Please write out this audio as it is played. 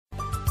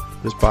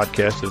This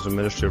podcast is a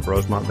ministry of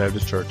Rosemont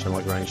Baptist Church in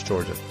LaGrange,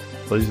 Georgia.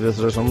 Please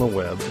visit us on the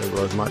web at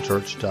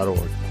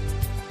rosemontchurch.org.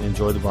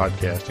 Enjoy the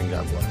podcast and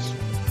God bless.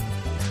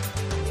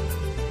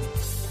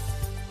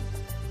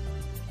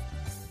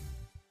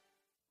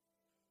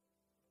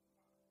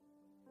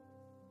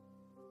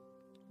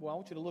 Well, I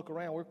want you to look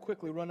around. We're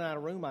quickly running out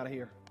of room out of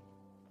here.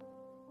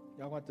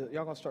 Y'all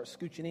gonna start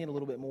scooching in a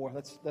little bit more.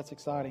 That's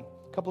exciting.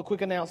 A couple of quick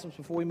announcements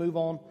before we move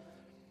on.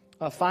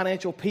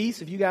 Financial Peace.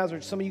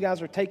 If some of you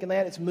guys are taking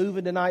that, it's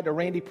moving tonight to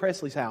Randy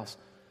Presley's house,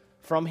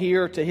 from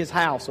here to his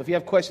house. So if you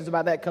have questions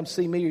about that, come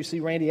see me or see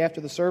Randy after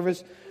the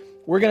service.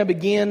 We're going to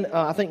begin,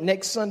 I think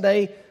next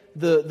Sunday,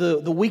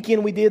 the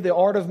weekend we did the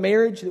Art of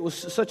Marriage. It was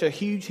such a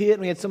huge hit,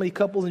 and we had so many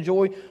couples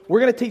enjoy. We're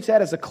going to teach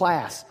that as a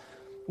class.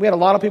 We had a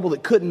lot of people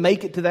that couldn't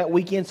make it to that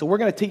weekend, so we're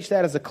going to teach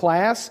that as a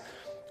class.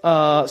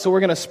 So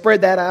we're going to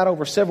spread that out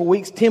over several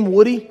weeks. Tim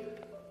Woody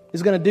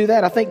is going to do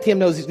that. I think Tim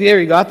knows.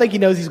 There you go. I think he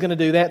knows he's going to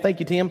do that.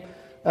 Thank you, Tim.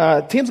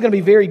 Tim's going to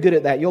be very good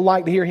at that. You'll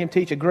like to hear him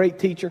teach. A great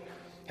teacher.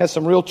 Has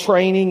some real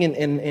training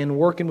and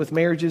working with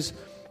marriages.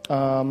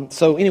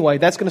 So anyway,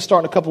 that's going to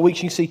start in a couple of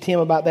weeks. You can see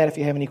Tim about that if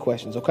you have any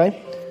questions, okay?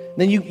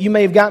 Then you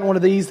may have gotten one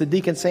of these, the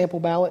Deacon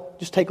Sample Ballot.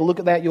 Just take a look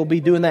at that. You'll be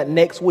doing that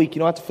next week. You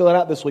don't have to fill it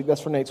out this week.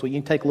 That's for next week.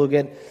 You can take a look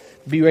at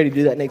it. Be ready to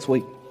do that next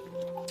week.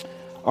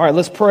 All right,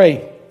 let's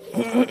pray.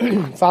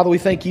 Father, we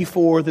thank you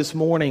for this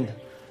morning,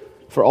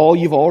 for all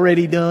you've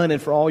already done and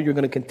for all you're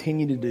going to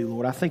continue to do.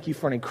 Lord, I thank you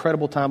for an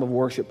incredible time of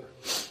worship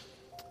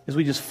as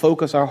we just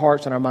focus our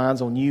hearts and our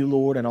minds on you,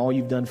 Lord, and all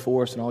you've done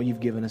for us and all you've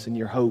given us in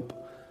your hope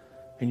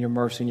and your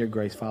mercy and your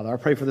grace, Father. I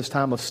pray for this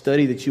time of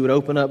study that you would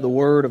open up the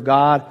Word of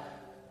God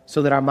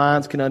so that our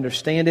minds can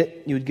understand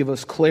it. You would give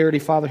us clarity,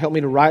 Father. Help me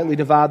to rightly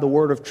divide the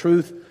word of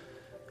truth.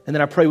 And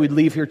then I pray we'd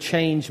leave here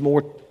changed,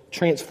 more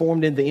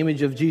transformed in the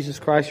image of Jesus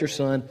Christ, your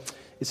Son.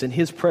 It's in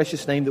His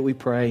precious name that we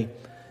pray.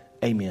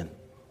 Amen.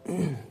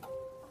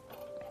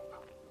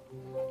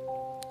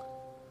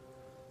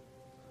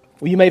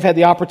 Well, you may have had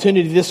the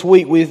opportunity this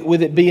week,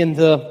 with it being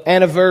the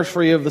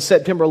anniversary of the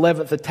September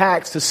 11th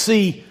attacks, to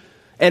see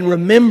and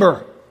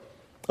remember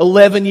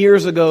 11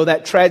 years ago,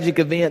 that tragic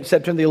event,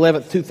 September the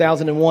 11th,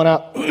 2001.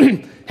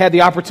 I had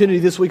the opportunity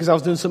this week as I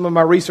was doing some of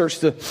my research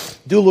to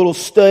do a little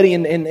study,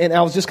 and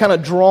I was just kind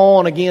of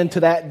drawn again to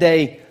that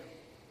day.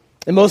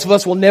 And most of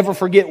us will never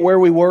forget where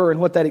we were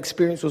and what that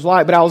experience was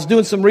like. But I was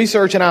doing some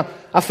research, and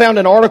I found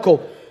an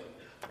article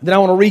that I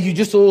want to read you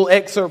just a little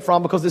excerpt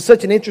from, because it's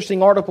such an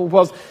interesting article,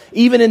 because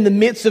even in the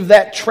midst of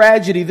that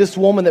tragedy, this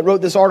woman that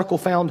wrote this article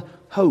found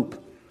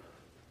hope.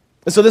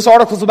 And so this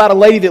article is about a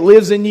lady that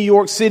lives in New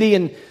York City,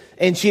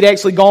 and she'd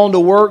actually gone to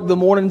work the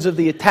mornings of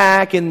the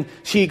attack, and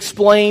she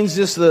explains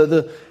just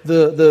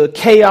the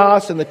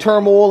chaos and the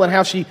turmoil and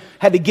how she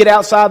had to get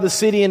outside the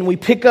city. And we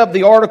pick up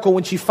the article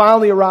when she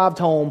finally arrived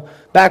home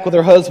back with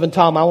her husband,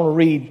 Tom. I want to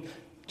read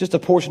just a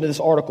portion of this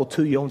article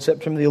to you on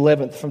September the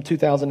 11th from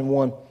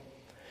 2001.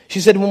 She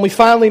said, "When we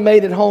finally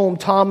made it home,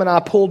 Tom and I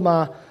pulled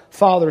my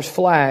father's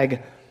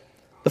flag,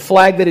 the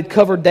flag that had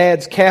covered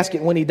Dad's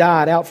casket when he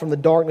died, out from the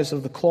darkness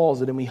of the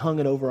closet, and we hung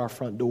it over our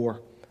front door.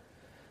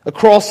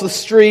 Across the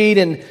street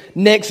and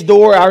next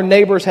door, our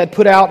neighbors had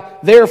put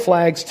out their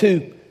flags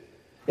too.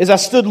 As I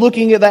stood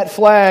looking at that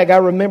flag, I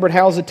remembered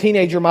how as a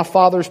teenager my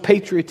father's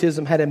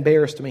patriotism had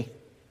embarrassed me.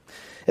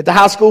 At the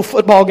high school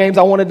football games,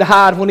 I wanted to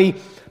hide when he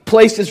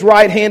placed his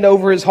right hand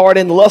over his heart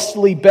and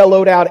lustily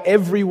bellowed out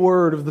every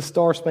word of the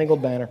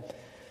Star-Spangled Banner.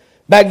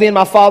 Back then,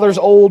 my father's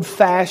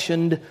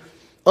old-fashioned,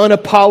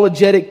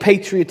 unapologetic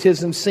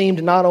patriotism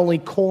seemed not only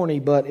corny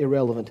but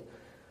irrelevant.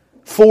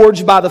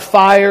 Forged by the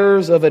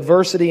fires of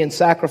adversity and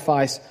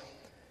sacrifice,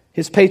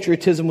 his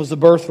patriotism was the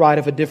birthright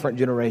of a different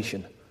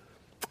generation,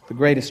 the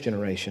greatest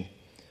generation.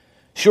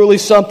 Surely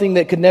something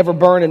that could never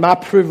burn in my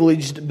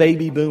privileged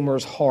baby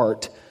boomer's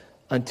heart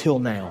until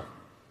now.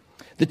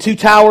 The two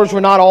towers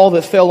were not all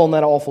that fell on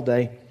that awful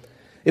day.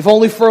 If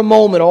only for a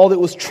moment, all that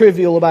was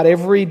trivial about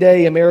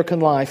everyday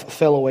American life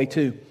fell away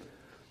too.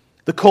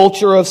 The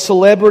culture of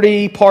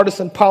celebrity,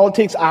 partisan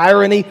politics,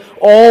 irony,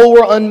 all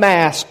were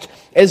unmasked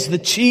as the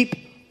cheap,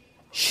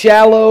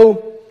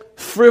 shallow,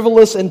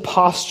 frivolous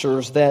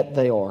impostures that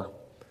they are.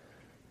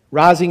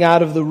 Rising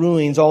out of the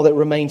ruins, all that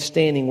remained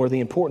standing were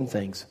the important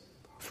things: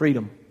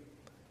 freedom,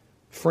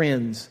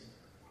 friends,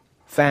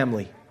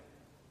 family,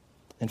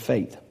 and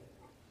faith.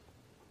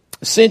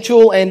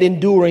 Essential and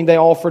enduring, they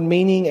offered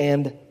meaning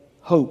and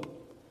hope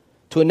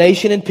to a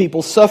nation and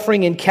people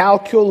suffering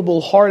incalculable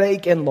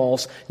heartache and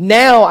loss.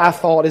 Now, I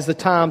thought, is the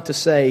time to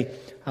say,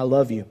 I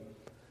love you.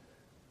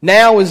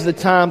 Now is the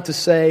time to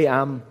say,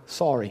 I'm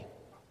sorry.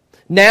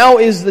 Now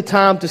is the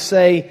time to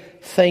say,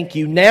 thank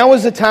you. Now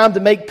is the time to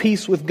make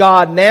peace with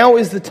God. Now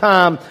is the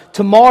time.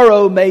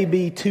 Tomorrow may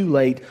be too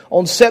late.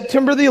 On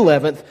September the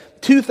 11th,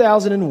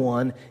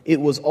 2001,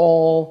 it was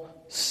all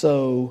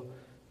so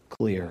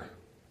clear.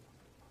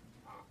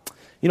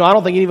 You know, I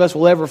don't think any of us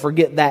will ever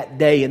forget that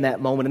day and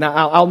that moment. And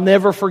I'll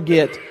never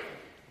forget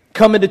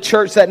coming to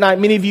church that night.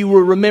 Many of you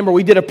will remember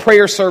we did a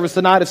prayer service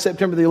the night of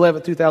September the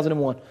 11th,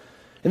 2001.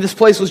 And this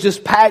place was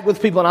just packed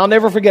with people. And I'll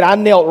never forget, I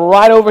knelt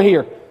right over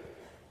here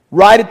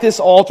right at this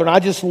altar, and I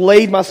just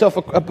laid myself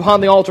upon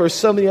the altar as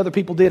so many other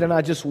people did, and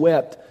I just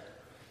wept.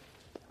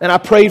 And I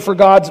prayed for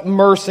God's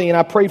mercy, and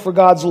I prayed for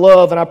God's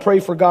love, and I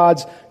prayed for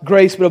God's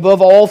grace, but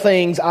above all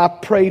things, I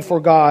prayed for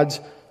God's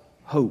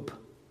hope.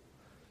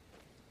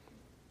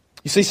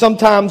 You see,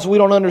 sometimes we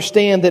don't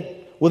understand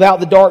that without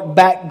the dark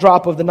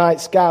backdrop of the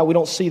night sky, we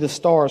don't see the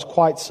stars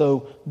quite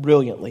so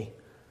brilliantly.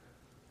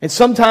 And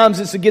sometimes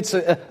it's against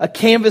a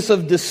canvas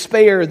of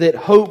despair that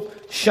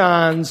hope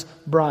shines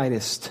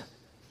brightest.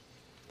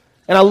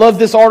 And I love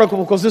this article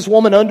because this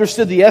woman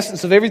understood the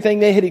essence of everything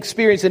they had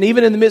experienced. And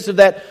even in the midst of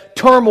that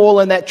turmoil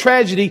and that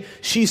tragedy,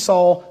 she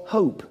saw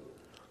hope.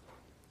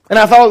 And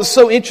I thought it was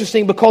so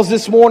interesting because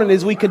this morning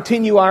as we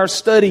continue our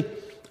study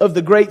of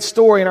the great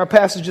story in our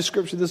passage of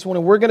Scripture this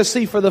morning, we're going to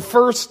see for the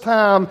first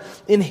time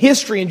in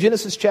history in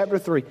Genesis chapter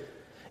 3,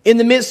 in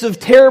the midst of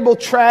terrible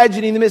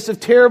tragedy, in the midst of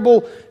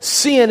terrible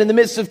sin, in the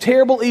midst of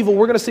terrible evil,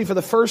 we're going to see for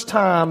the first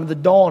time the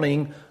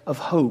dawning of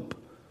hope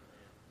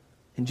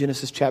in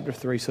Genesis chapter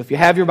 3. So if you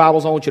have your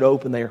Bibles, I want you to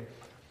open there.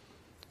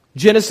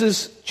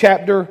 Genesis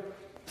chapter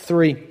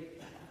 3.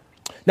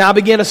 Now I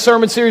began a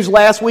sermon series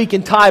last week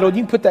entitled,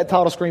 you can put that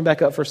title screen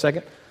back up for a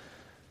second.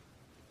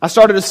 I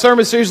started a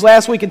sermon series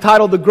last week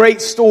entitled The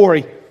Great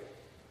Story.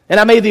 And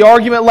I made the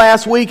argument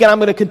last week, and I'm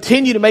going to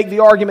continue to make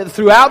the argument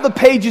throughout the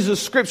pages of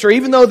Scripture,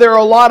 even though there are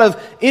a lot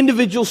of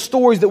individual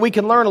stories that we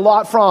can learn a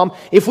lot from,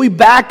 if we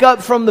back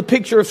up from the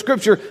picture of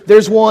Scripture,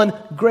 there's one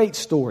great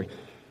story.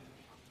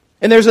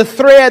 And there's a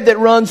thread that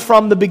runs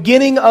from the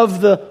beginning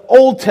of the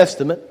Old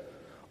Testament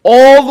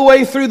all the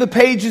way through the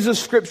pages of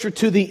Scripture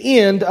to the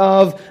end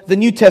of the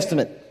New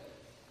Testament.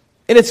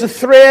 And it's a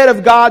thread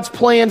of God's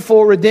plan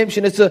for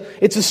redemption. It's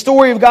a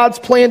story of God's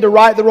plan to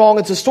right the wrong.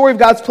 It's a story of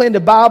God's plan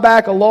to buy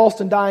back a lost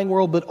and dying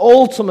world. But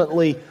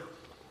ultimately,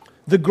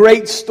 the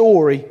great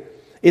story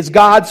is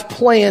God's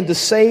plan to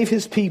save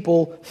His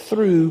people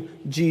through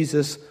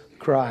Jesus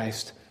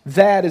Christ.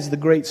 That is the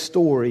great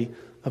story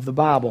of the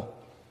Bible.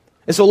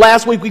 And so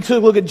last week we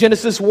took a look at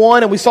Genesis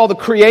 1 and we saw the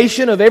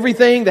creation of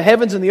everything, the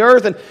heavens and the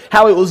earth, and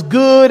how it was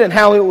good and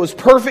how it was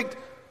perfect.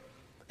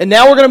 And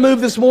now we're going to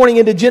move this morning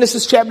into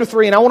Genesis chapter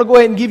 3, and I want to go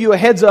ahead and give you a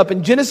heads up.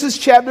 In Genesis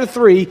chapter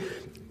 3,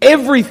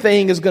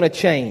 everything is going to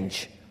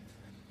change.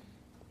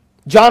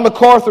 John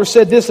MacArthur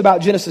said this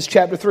about Genesis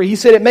chapter 3. He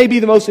said it may be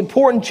the most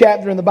important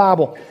chapter in the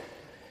Bible.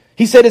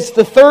 He said it's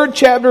the third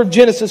chapter of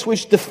Genesis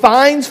which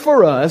defines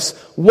for us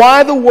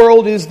why the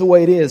world is the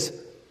way it is.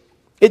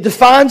 It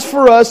defines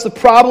for us the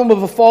problem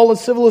of a fallen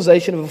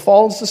civilization, of a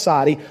fallen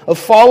society, of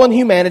fallen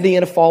humanity,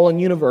 and a fallen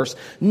universe.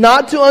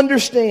 Not to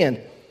understand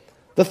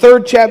the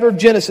third chapter of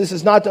Genesis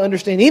is not to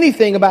understand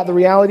anything about the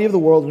reality of the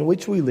world in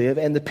which we live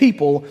and the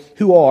people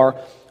who are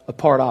a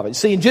part of it.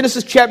 See, in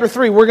Genesis chapter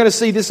 3, we're going to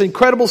see this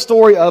incredible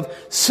story of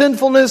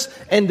sinfulness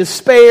and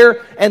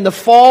despair and the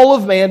fall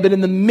of man. But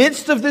in the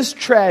midst of this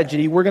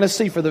tragedy, we're going to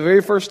see for the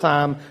very first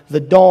time the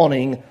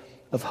dawning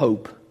of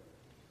hope.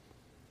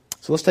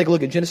 So let's take a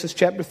look at Genesis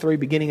chapter 3,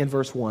 beginning in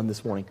verse 1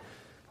 this morning.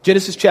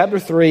 Genesis chapter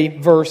 3,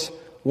 verse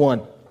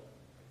 1.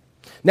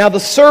 Now the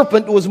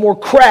serpent was more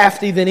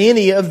crafty than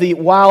any of the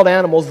wild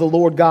animals the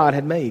Lord God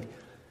had made.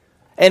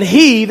 And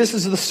he, this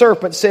is the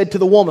serpent, said to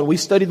the woman. We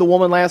studied the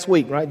woman last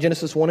week, right?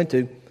 Genesis 1 and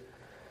 2.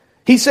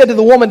 He said to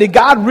the woman, did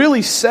God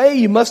really say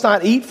you must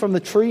not eat from the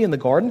tree in the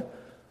garden?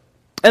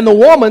 And the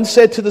woman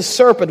said to the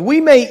serpent,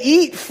 we may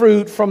eat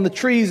fruit from the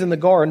trees in the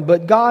garden,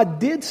 but God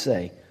did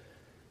say,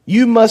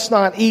 you must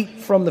not eat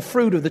from the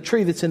fruit of the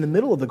tree that's in the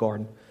middle of the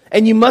garden.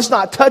 And you must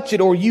not touch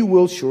it or you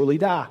will surely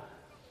die.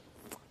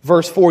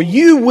 Verse 4,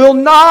 you will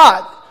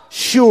not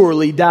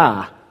surely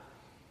die,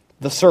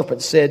 the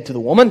serpent said to the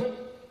woman.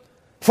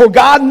 For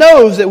God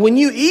knows that when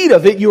you eat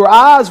of it, your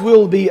eyes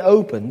will be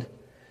opened,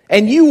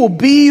 and you will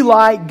be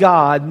like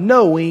God,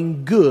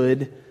 knowing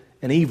good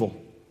and evil.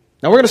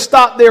 Now we're going to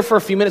stop there for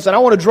a few minutes, and I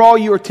want to draw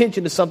your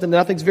attention to something that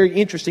I think is very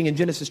interesting in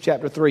Genesis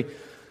chapter 3.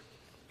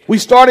 We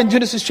start in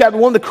Genesis chapter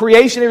 1, the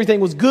creation, everything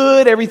was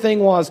good, everything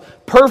was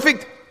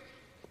perfect.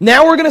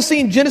 Now we're going to see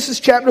in Genesis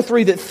chapter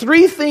 3 that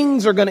three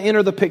things are going to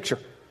enter the picture.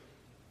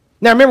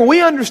 Now remember,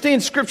 we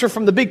understand Scripture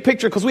from the big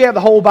picture because we have the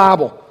whole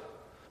Bible.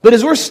 But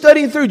as we're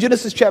studying through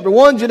Genesis chapter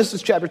 1,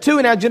 Genesis chapter 2,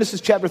 and now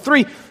Genesis chapter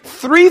 3,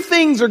 three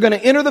things are going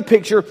to enter the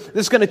picture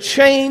that's going to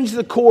change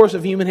the course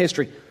of human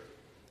history.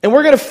 And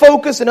we're going to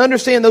focus and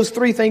understand those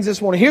three things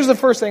this morning. Here's the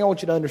first thing I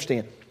want you to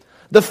understand.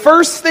 The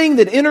first thing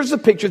that enters the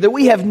picture that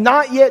we have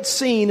not yet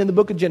seen in the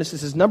book of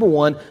Genesis is, number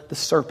one, the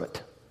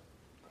serpent.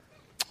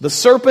 The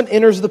serpent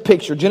enters the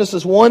picture.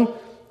 Genesis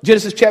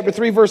chapter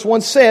 3 verse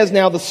 1 says,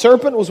 now the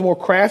serpent was more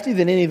crafty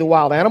than any of the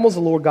wild animals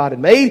the Lord God had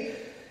made.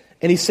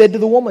 And he said to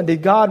the woman,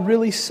 did God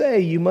really say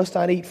you must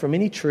not eat from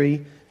any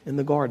tree in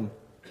the garden?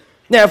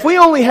 Now if we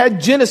only had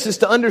Genesis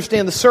to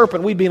understand the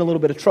serpent, we'd be in a little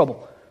bit of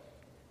trouble.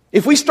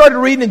 If we started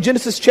reading in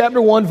Genesis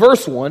chapter 1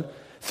 verse 1,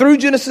 through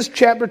Genesis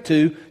chapter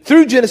 2,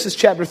 through Genesis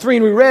chapter 3,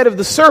 and we read of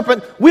the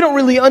serpent, we don't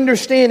really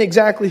understand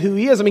exactly who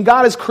he is. I mean,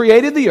 God has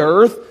created the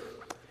earth.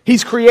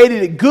 He's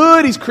created it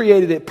good. He's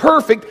created it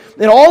perfect.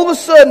 And all of a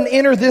sudden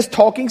enter this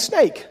talking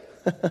snake.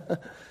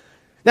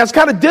 Now, it's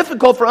kind of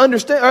difficult for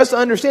us to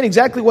understand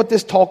exactly what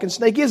this talking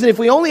snake is. And if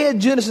we only had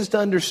Genesis to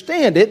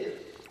understand it,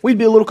 we'd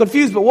be a little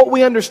confused. But what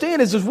we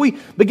understand is as we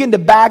begin to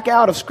back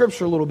out of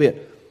Scripture a little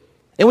bit,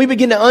 and we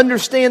begin to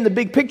understand the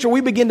big picture,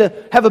 we begin to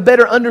have a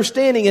better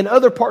understanding in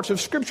other parts of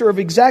Scripture of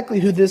exactly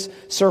who this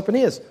serpent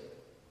is.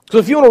 So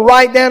if you want to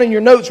write down in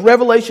your notes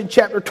Revelation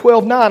chapter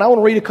 12:9, I want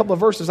to read a couple of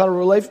verses out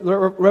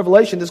of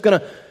Revelation that's going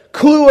to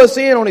clue us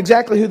in on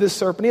exactly who this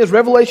serpent is.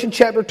 Revelation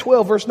chapter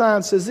 12 verse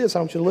 9 says this. I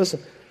want you to listen.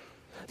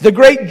 The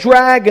great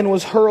dragon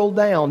was hurled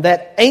down,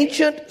 that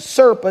ancient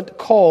serpent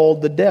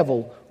called the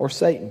devil or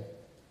Satan.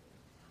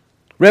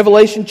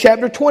 Revelation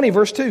chapter 20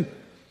 verse 2.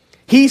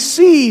 He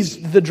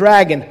seized the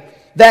dragon,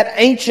 that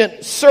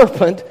ancient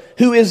serpent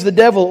who is the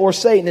devil or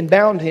Satan, and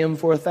bound him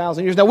for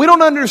 1,000 years. Now, we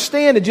don't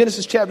understand in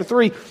Genesis chapter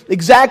 3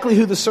 exactly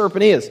who the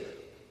serpent is.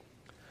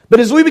 But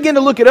as we begin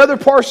to look at other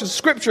parts of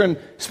Scripture, and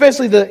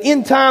especially the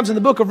end times in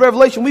the book of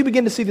Revelation, we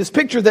begin to see this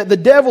picture that the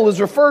devil is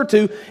referred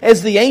to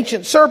as the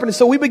ancient serpent. And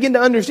so we begin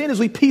to understand as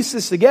we piece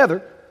this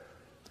together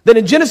that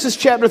in Genesis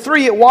chapter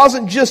 3, it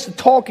wasn't just a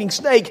talking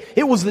snake,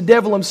 it was the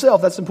devil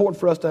himself. That's important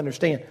for us to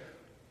understand.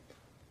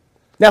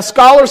 Now,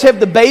 scholars have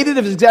debated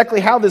of exactly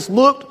how this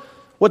looked,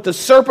 what the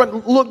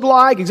serpent looked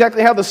like,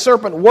 exactly how the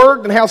serpent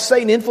worked, and how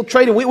Satan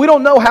infiltrated. We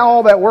don't know how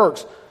all that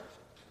works.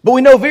 But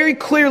we know very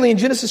clearly in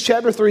Genesis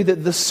chapter 3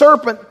 that the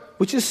serpent,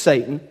 which is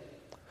Satan,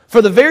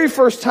 for the very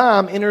first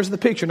time enters the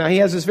picture. Now, he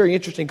has this very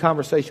interesting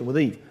conversation with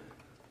Eve.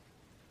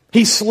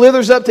 He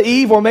slithers up to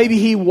Eve, or maybe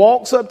he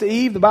walks up to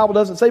Eve. The Bible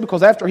doesn't say,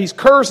 because after he's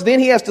cursed,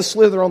 then he has to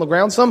slither on the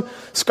ground. Some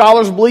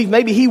scholars believe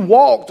maybe he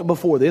walked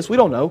before this. We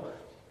don't know.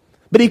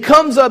 But he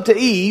comes up to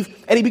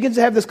Eve, and he begins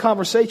to have this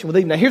conversation with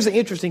Eve. Now, here's the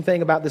interesting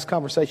thing about this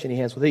conversation he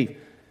has with Eve.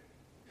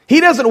 He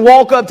doesn't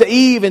walk up to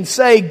Eve and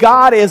say,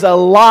 God is a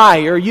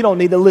liar, you don't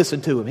need to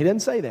listen to him. He doesn't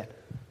say that.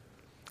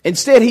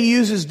 Instead, he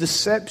uses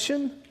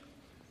deception,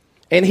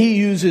 and he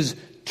uses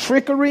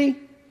trickery,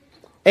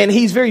 and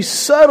he's very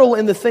subtle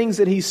in the things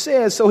that he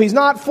says. So he's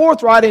not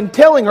forthright in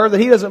telling her that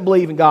he doesn't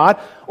believe in God,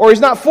 or he's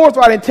not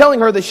forthright in telling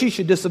her that she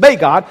should disobey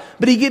God,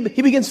 but he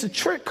begins to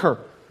trick her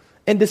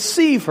and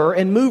deceive her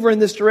and move her in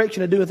this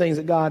direction of doing things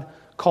that God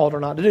called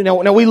her not to do.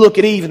 Now we look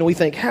at Eve and we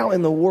think, how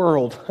in the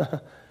world?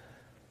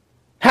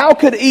 How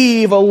could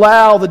Eve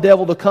allow the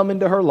devil to come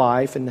into her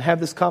life and have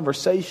this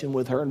conversation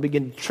with her and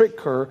begin to trick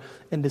her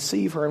and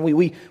deceive her? And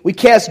we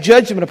cast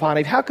judgment upon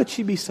Eve. How could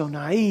she be so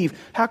naive?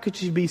 How could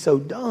she be so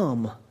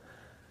dumb?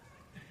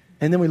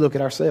 And then we look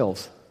at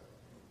ourselves.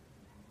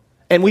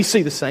 And we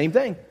see the same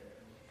thing.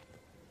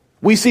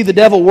 We see the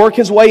devil work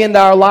his way into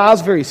our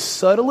lives very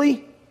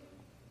subtly.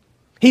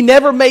 He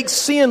never makes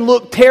sin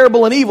look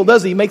terrible and evil,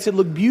 does he? He makes it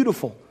look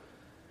beautiful.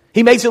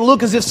 He makes it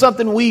look as if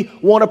something we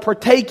want to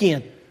partake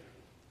in.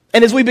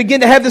 And as we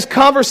begin to have this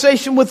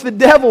conversation with the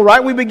devil,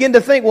 right, we begin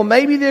to think, well,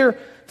 maybe there are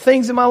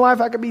things in my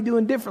life I could be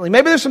doing differently.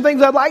 Maybe there's some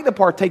things I'd like to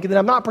partake in that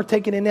I'm not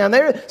partaking in now. And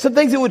there are some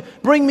things that would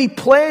bring me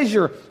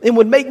pleasure and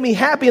would make me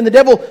happy. And the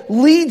devil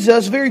leads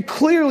us very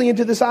clearly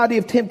into this idea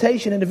of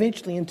temptation and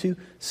eventually into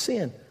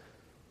sin.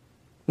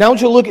 Now I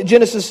want you to look at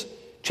Genesis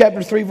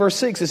chapter 3, verse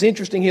 6. It's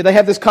interesting here. They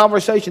have this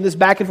conversation, this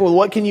back and forth.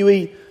 What can you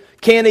eat?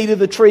 Can't eat of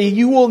the tree.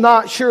 You will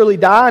not surely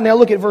die. Now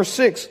look at verse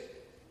 6.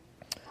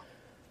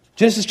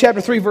 Genesis chapter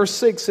 3, verse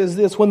 6 says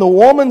this. When the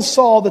woman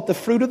saw that the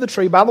fruit of the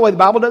tree, by the way, the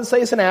Bible doesn't say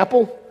it's an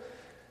apple.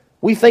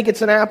 We think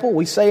it's an apple.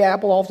 We say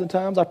apple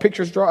oftentimes. Our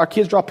kids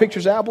draw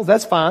pictures of apples.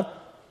 That's fine.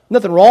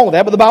 Nothing wrong with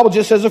that. But the Bible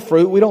just says a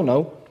fruit. We don't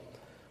know.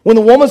 When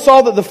the woman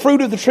saw that the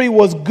fruit of the tree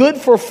was good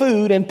for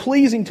food and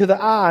pleasing to the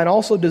eye and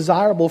also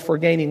desirable for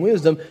gaining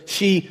wisdom,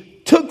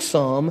 she took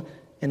some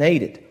and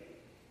ate it.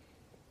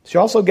 She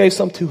also gave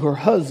some to her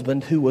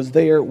husband who was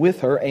there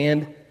with her,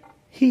 and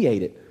he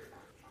ate it.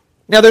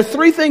 Now, there are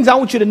three things I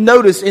want you to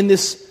notice in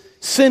this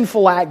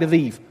sinful act of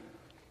Eve.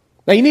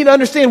 Now, you need to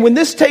understand when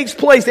this takes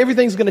place,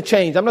 everything's going to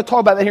change. I'm going to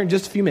talk about that here in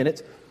just a few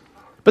minutes.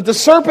 But the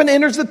serpent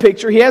enters the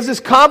picture. He has this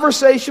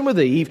conversation with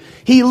Eve.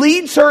 He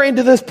leads her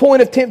into this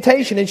point of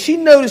temptation, and she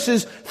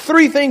notices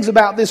three things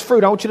about this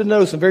fruit. I want you to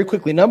notice them very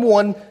quickly. Number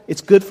one,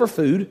 it's good for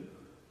food.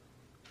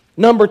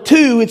 Number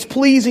two, it's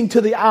pleasing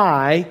to the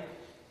eye.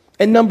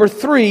 And number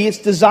three, it's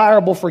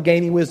desirable for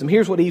gaining wisdom.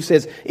 Here's what Eve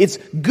says. It's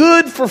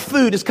good for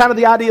food. It's kind of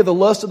the idea of the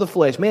lust of the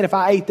flesh. Man, if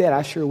I ate that,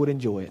 I sure would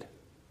enjoy it.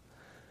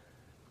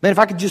 Man, if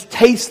I could just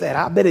taste that,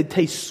 I bet it'd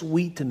taste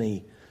sweet to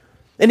me.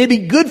 And it'd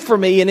be good for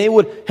me, and it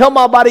would help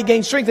my body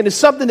gain strength. And it's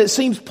something that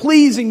seems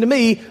pleasing to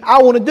me.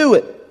 I want to do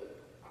it.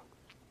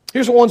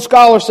 Here's what one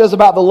scholar says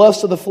about the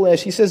lust of the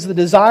flesh. He says the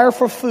desire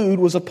for food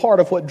was a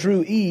part of what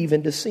drew Eve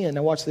into sin.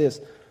 Now watch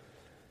this.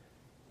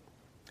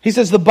 He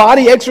says the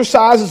body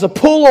exercises a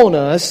pull on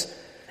us,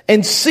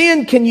 and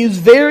sin can use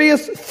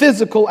various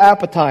physical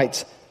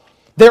appetites.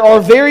 There are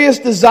various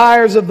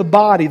desires of the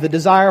body. The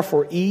desire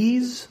for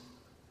ease,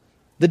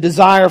 the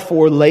desire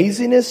for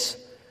laziness,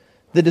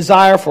 the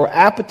desire for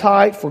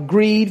appetite, for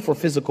greed, for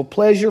physical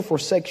pleasure, for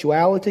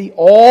sexuality.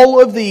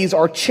 All of these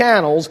are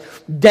channels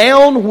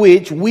down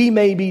which we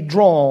may be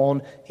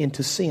drawn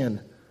into sin.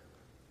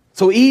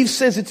 So Eve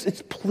says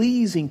it's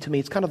pleasing to me.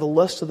 It's kind of the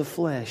lust of the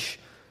flesh.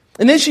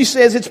 And then she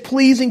says it's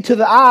pleasing to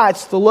the eye.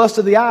 It's the lust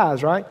of the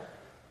eyes, right?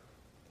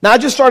 Now, I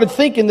just started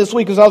thinking this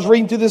week as I was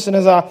reading through this and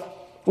as I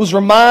was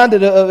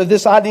reminded of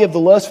this idea of the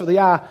lust for the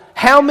eye.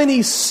 How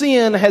many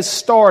sin has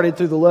started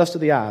through the lust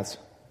of the eyes?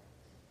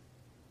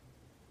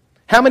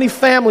 How many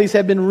families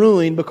have been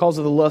ruined because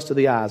of the lust of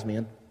the eyes,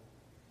 men?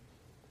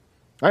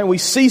 All right, we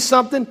see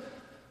something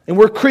and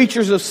we're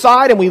creatures of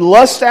sight and we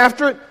lust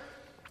after it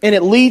and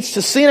it leads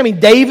to sin. I mean,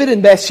 David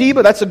and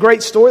Bathsheba, that's a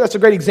great story. That's a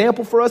great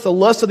example for us. The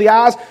lust of the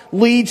eyes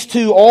leads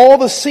to all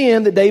the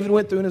sin that David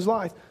went through in his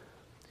life.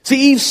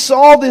 See, Eve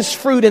saw this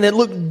fruit and it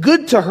looked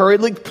good to her.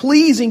 It looked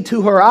pleasing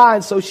to her eye,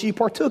 and so she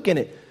partook in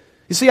it.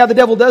 You see how the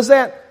devil does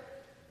that?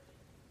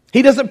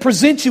 He doesn't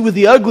present you with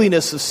the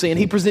ugliness of sin.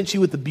 He presents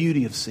you with the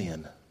beauty of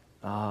sin.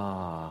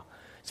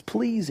 It's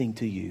pleasing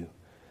to you.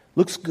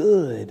 Looks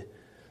good.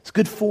 It's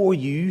good for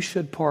you. You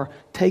should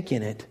partake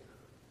in it.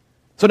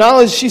 So not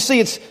only does she see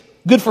it's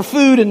good for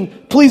food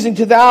and pleasing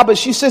to the eye, but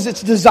she says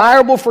it's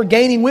desirable for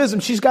gaining wisdom.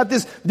 She's got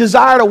this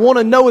desire to want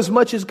to know as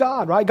much as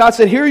God, right? God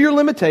said, here are your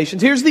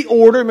limitations. Here's the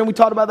order. Remember we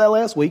talked about that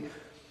last week.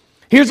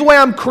 Here's the way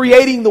I'm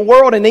creating the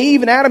world. And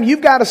Eve and Adam,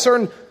 you've got a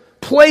certain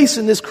place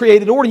in this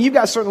created order. You've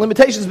got certain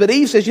limitations. But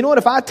Eve says, you know what?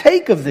 If I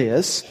take of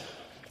this,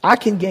 I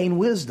can gain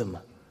wisdom.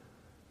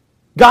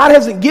 God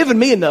hasn't given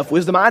me enough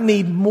wisdom. I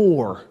need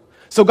more.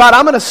 So God,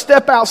 I'm going to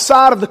step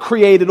outside of the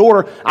created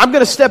order. I'm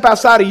going to step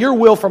outside of your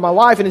will for my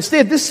life. And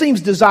instead, this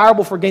seems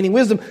desirable for gaining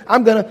wisdom.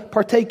 I'm going to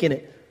partake in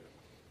it.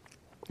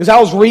 As I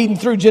was reading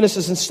through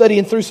Genesis and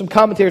studying through some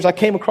commentaries, I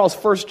came across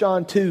 1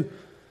 John 2,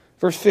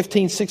 verse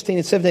 15, 16,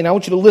 and 17. I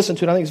want you to listen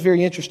to it. I think it's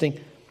very interesting.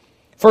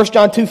 1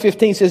 John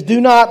 2:15 says, do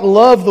not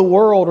love the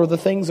world or the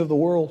things of the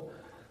world.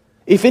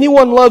 If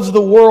anyone loves the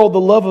world, the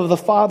love of the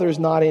Father is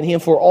not in him.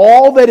 For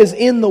all that is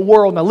in the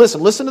world. Now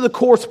listen to the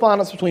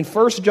correspondence between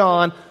 1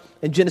 John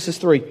and Genesis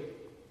 3.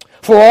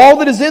 For all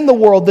that is in the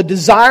world, the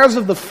desires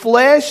of the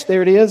flesh,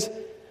 there it is,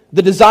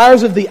 the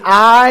desires of the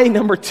eye,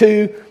 number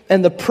 2,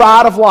 and the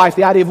pride of life,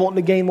 the idea of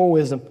wanting to gain more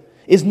wisdom,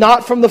 is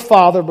not from the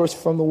Father, but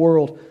from the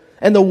world.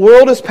 And the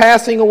world is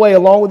passing away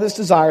along with its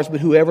desires,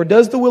 but whoever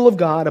does the will of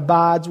God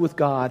abides with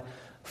God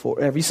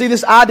forever. You see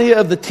this idea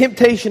of the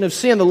temptation of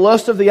sin, the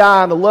lust of the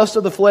eye and the lust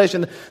of the flesh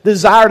and the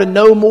desire to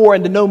know more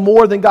and to know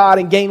more than God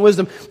and gain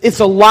wisdom. It's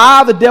a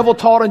lie the devil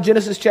taught in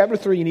Genesis chapter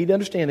 3. You need to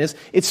understand this.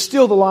 It's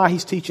still the lie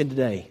he's teaching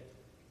today.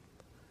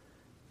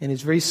 And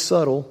it's very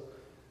subtle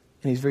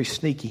and he's very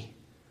sneaky.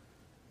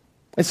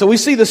 And so we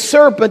see the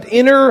serpent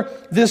enter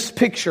this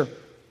picture.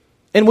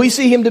 And we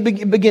see him to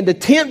begin to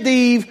tempt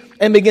Eve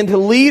and begin to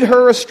lead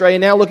her astray.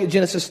 And now look at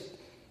Genesis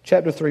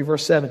chapter 3,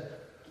 verse 7.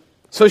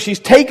 So she's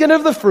taken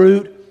of the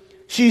fruit,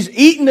 she's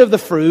eaten of the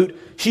fruit,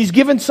 she's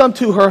given some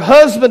to her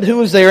husband who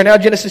was there. And now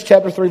Genesis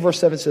chapter 3 verse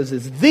 7 says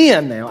this.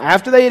 Then now,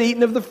 after they had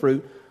eaten of the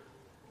fruit,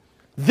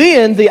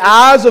 then the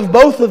eyes of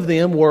both of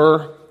them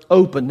were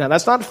opened. Now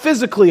that's not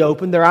physically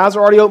open, their eyes are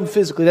already open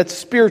physically, that's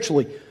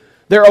spiritually.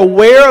 They're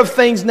aware of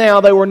things now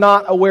they were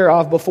not aware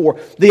of before.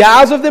 The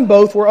eyes of them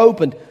both were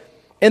opened.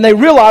 And they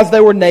realized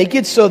they were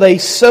naked, so they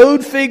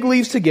sewed fig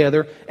leaves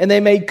together and they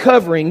made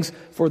coverings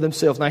for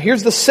themselves. Now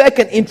here's the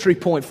second entry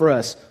point for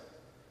us.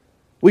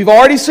 We've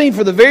already seen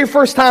for the very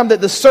first time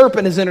that the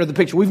serpent has entered the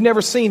picture. We've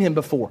never seen him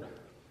before.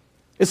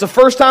 It's the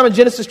first time in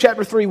Genesis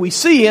chapter 3 we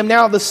see him.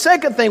 Now the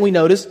second thing we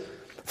notice,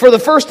 for the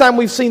first time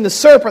we've seen the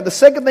serpent, the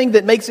second thing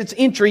that makes its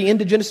entry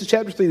into Genesis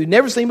chapter 3 we've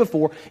never seen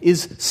before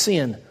is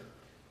sin.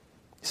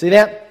 See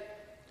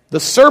that? The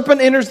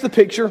serpent enters the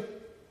picture.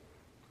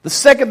 The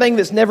second thing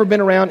that's never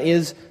been around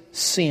is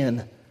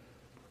sin.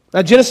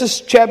 Now Genesis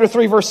chapter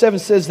 3 verse 7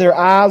 says their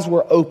eyes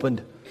were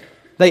opened.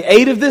 They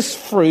ate of this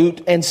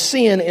fruit and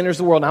sin enters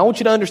the world. Now I want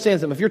you to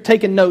understand something. If you're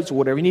taking notes or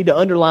whatever, you need to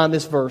underline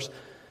this verse.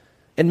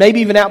 And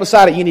maybe even out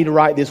beside it you need to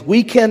write this.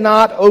 We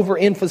cannot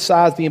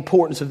overemphasize the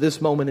importance of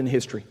this moment in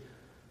history.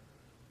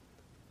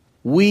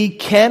 We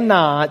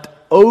cannot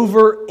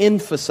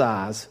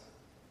overemphasize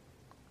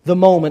the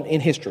moment in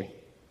history.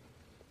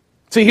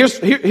 See, here's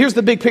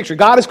the big picture.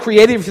 God has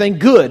created everything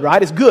good,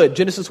 right? It's good.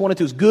 Genesis 1 and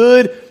 2 is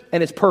good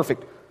and it's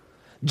perfect.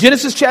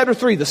 Genesis chapter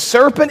 3, the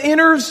serpent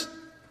enters,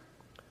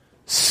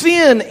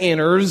 sin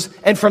enters,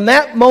 and from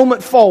that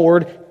moment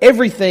forward,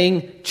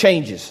 everything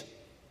changes.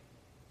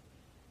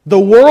 The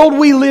world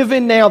we live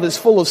in now that's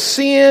full of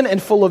sin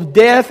and full of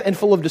death and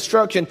full of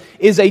destruction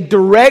is a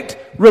direct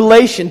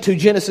relation to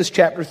Genesis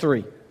chapter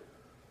 3.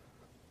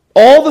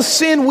 All the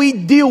sin we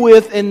deal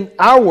with in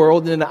our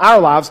world and in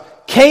our lives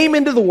came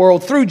into the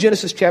world through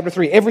Genesis chapter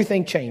 3.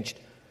 Everything changed.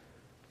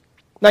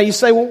 Now you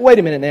say, well, wait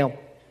a minute now.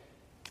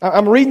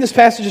 I'm reading this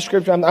passage of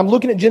Scripture. I'm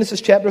looking at Genesis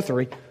chapter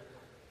 3.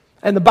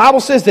 And the Bible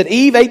says that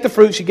Eve ate the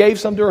fruit. She gave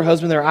some to her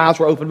husband. Their eyes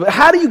were open. But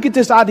how do you get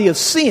this idea of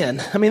sin?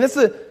 I mean, that's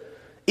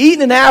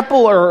eating an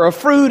apple or a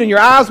fruit and your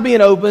eyes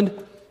being opened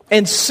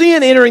and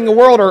sin entering the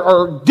world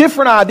are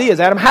different ideas,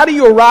 Adam. How do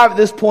you arrive at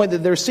this point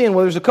that there's sin?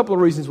 Well, there's a couple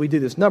of reasons we do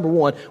this. Number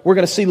one, we're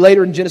going to see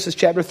later in Genesis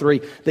chapter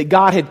 3 that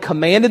God had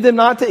commanded them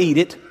not to eat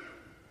it.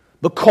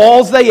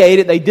 Because they ate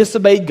it, they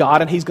disobeyed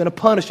God and He's going to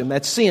punish them.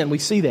 That's sin. We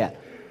see that.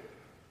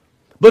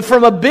 But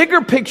from a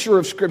bigger picture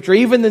of Scripture,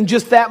 even than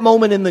just that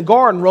moment in the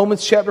garden,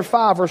 Romans chapter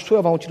 5, verse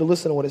 12, I want you to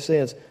listen to what it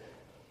says.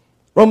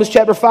 Romans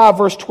chapter 5,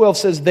 verse 12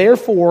 says,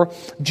 "Therefore,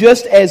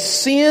 just as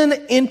sin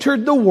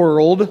entered the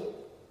world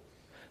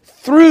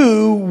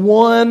through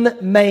one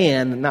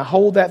man." Now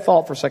hold that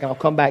thought for a second, I'll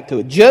come back to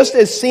it. Just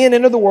as sin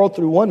entered the world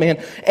through one man,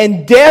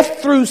 and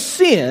death through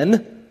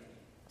sin.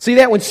 See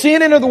that? When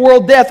sin entered the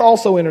world, death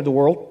also entered the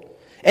world.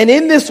 And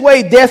in this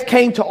way, death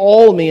came to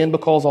all men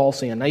because all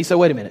sinned. Now you say,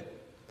 wait a minute.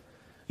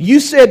 You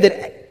said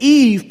that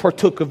Eve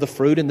partook of the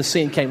fruit and the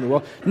sin came to the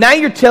world. Now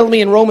you're telling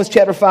me in Romans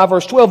chapter 5,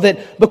 verse 12,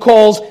 that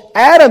because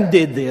Adam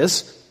did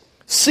this,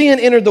 sin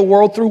entered the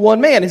world through one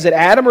man. Is it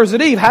Adam or is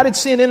it Eve? How did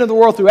sin enter the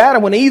world through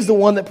Adam when Eve's the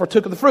one that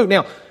partook of the fruit?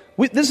 Now,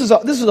 this is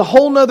a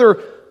whole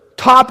other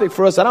topic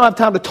for us. I don't have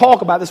time to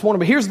talk about this morning,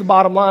 but here's the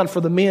bottom line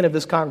for the men of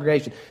this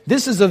congregation.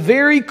 This is a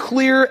very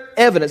clear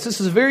evidence.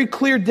 This is a very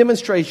clear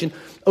demonstration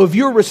of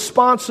your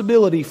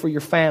responsibility for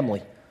your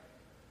family.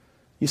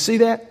 You see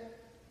that?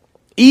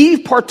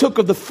 Eve partook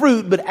of the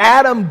fruit, but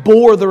Adam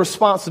bore the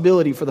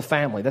responsibility for the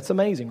family. That's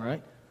amazing,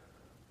 right?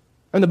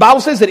 And the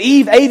Bible says that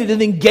Eve ate it and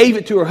then gave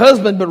it to her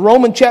husband, but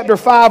Romans chapter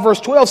 5,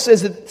 verse 12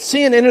 says that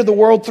sin entered the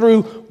world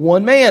through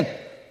one man.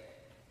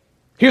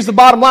 Here's the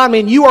bottom line,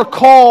 man. You are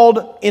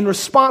called in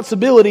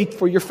responsibility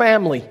for your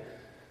family.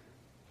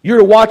 You're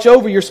to watch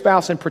over your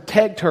spouse and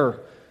protect her.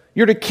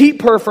 You're to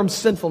keep her from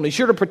sinfulness.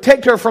 You're to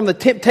protect her from the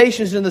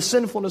temptations and the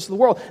sinfulness of the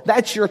world.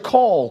 That's your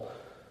call.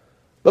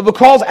 But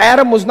because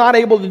Adam was not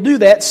able to do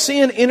that,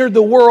 sin entered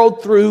the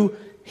world through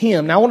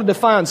him. Now I want to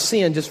define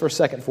sin just for a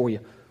second for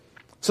you.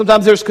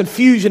 Sometimes there's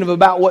confusion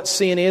about what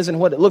sin is and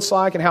what it looks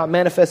like and how it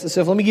manifests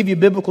itself. Let me give you a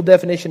biblical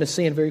definition of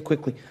sin very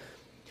quickly.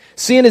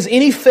 Sin is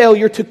any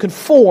failure to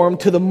conform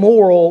to the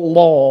moral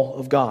law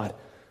of God.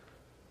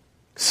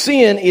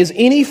 Sin is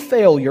any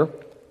failure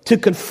to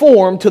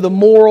conform to the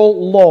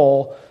moral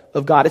law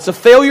of God. It's a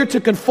failure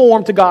to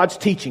conform to God's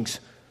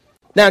teachings.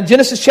 Now in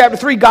Genesis chapter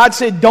 3, God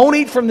said, don't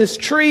eat from this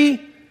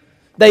tree.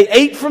 They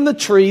ate from the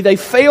tree. They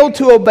failed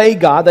to obey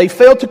God. They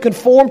failed to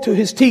conform to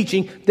His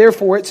teaching.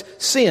 Therefore, it's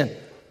sin.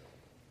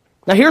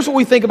 Now here's what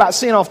we think about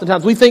sin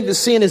oftentimes. We think that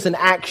sin is an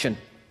action.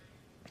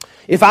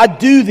 If I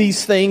do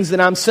these things,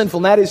 then I'm sinful.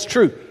 And that is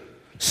true.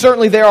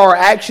 Certainly there are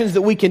actions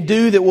that we can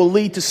do that will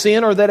lead to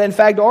sin or that in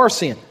fact are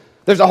sin.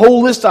 There's a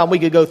whole list of them we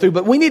could go through,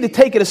 but we need to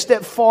take it a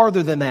step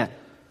farther than that.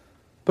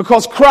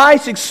 Because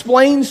Christ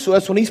explains to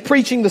us when He's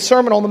preaching the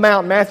Sermon on the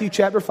Mount in Matthew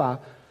chapter 5,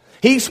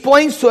 He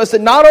explains to us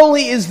that not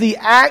only is the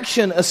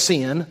action a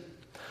sin,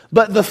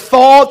 but the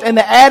thought and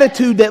the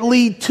attitude that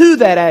lead to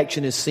that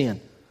action is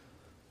sin.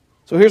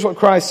 So here's what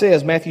Christ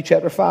says, Matthew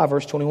chapter 5,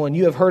 verse 21.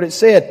 You have heard it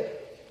said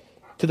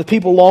to the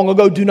people long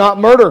ago, do not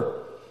murder.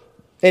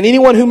 And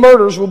anyone who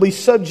murders will be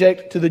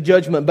subject to the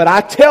judgment. But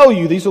I tell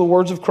you, these are the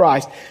words of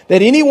Christ,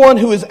 that anyone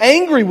who is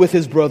angry with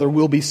his brother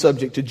will be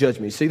subject to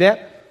judgment. You see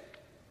that?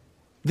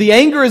 The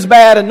anger is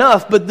bad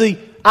enough, but the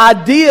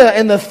idea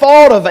and the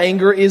thought of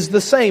anger is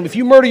the same. If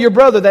you murder your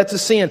brother, that's a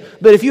sin.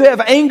 But if you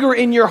have anger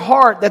in your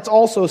heart, that's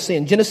also a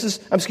sin.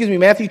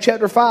 Matthew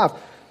chapter 5,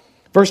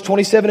 verse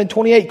 27 and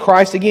 28.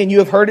 Christ again, you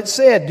have heard it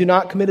said, do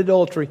not commit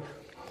adultery.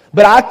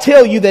 But I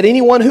tell you that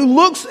anyone who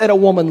looks at a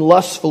woman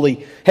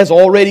lustfully has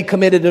already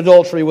committed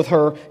adultery with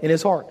her in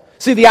his heart.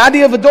 See, the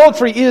idea of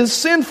adultery is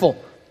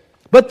sinful.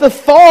 But the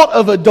thought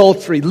of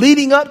adultery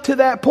leading up to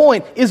that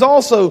point is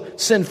also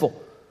sinful.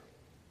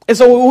 And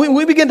so when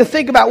we begin to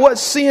think about what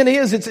sin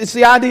is, it's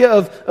the idea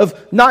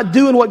of not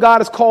doing what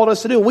God has called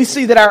us to do. We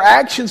see that our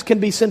actions can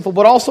be sinful,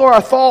 but also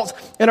our thoughts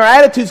and our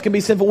attitudes can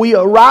be sinful. We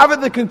arrive at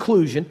the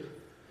conclusion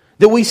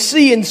that we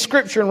see in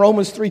Scripture in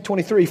Romans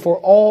 3:23, for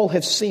all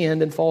have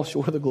sinned and fall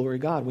short of the glory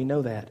of God. We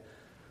know that.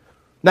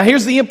 Now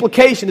here's the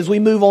implication as we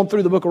move on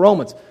through the book of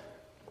Romans.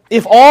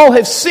 If all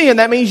have sinned,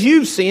 that means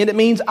you've sinned. It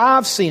means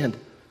I've sinned.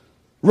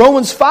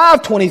 Romans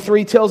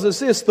 5:23 tells us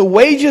this, the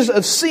wages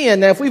of sin,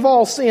 now if we've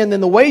all sinned,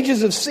 then the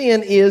wages of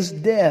sin is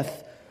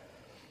death.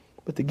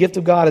 But the gift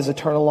of God is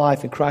eternal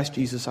life in Christ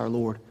Jesus our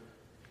Lord.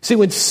 See,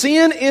 when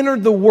sin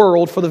entered the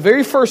world, for the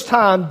very first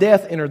time,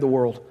 death entered the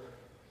world.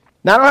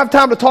 Now I don't have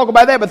time to talk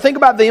about that, but think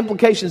about the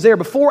implications there.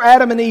 Before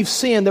Adam and Eve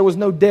sinned, there was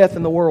no death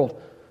in the world.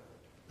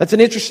 That's an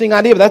interesting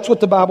idea, but that's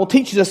what the Bible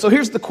teaches us. So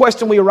here's the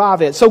question we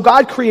arrive at. So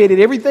God created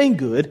everything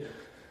good.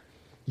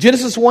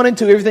 Genesis 1 and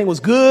 2, everything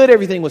was good,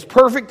 everything was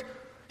perfect.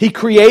 He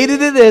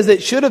created it as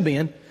it should have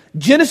been.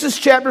 Genesis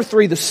chapter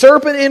 3, the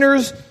serpent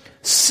enters,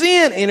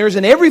 sin enters,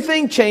 and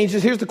everything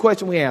changes. Here's the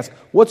question we ask.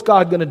 What's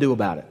God going to do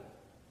about it?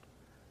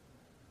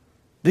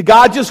 Did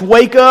God just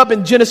wake up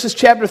in Genesis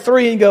chapter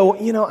 3 and go,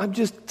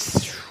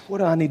 what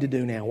do I need to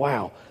do now?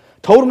 Wow.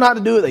 Told them not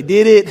to do it. They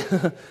did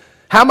it.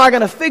 How am I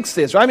going to fix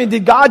this? Right? I mean,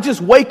 did God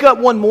just wake up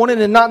one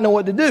morning and not know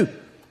what to do?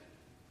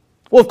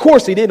 Well, of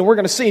course He did, and we're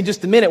going to see in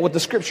just a minute what the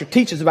Scripture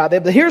teaches about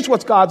that. But here's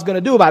what God's going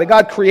to do about it.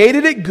 God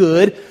created it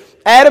good.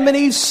 Adam and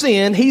Eve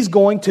sinned. He's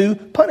going to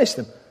punish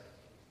them.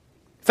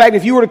 In fact,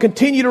 if you were to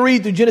continue to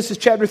read through Genesis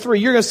chapter 3,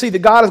 you're going to see that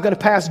God is going to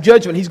pass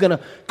judgment. He's going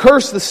to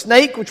curse the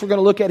snake, which we're going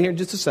to look at here in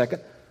just a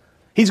second.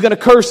 He's going to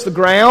curse the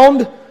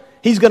ground.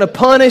 He's going to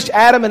punish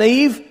Adam and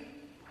Eve.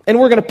 And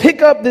we're going to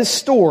pick up this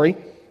story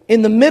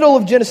in the middle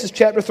of Genesis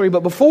chapter 3.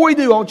 But before we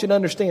do, I want you to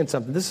understand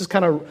something. This is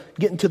kind of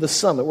getting to the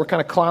summit. We're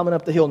kind of climbing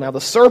up the hill now. The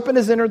serpent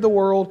has entered the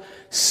world.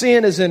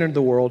 Sin has entered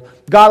the world.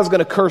 God is going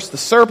to curse the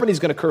serpent. He's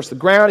going to curse the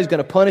ground. He's going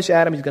to punish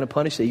Adam. He's going to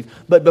punish Eve.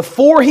 But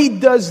before he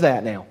does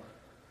that now,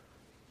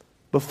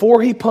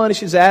 before he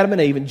punishes Adam and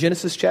Eve in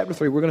Genesis chapter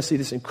 3, we're going to see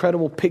this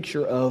incredible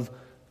picture of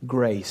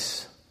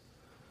grace.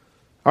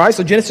 All right,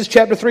 so Genesis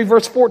chapter 3,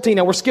 verse 14.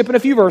 Now we're skipping a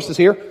few verses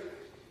here.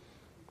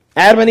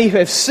 Adam and Eve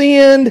have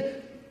sinned.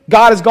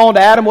 God has gone to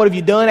Adam. What have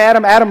you done,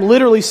 Adam? Adam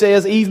literally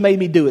says, Eve made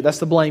me do it. That's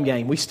the blame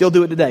game. We still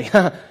do it today.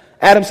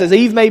 Adam says,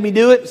 Eve made me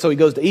do it. So he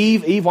goes to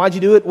Eve. Eve, why'd you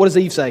do it? What does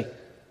Eve say?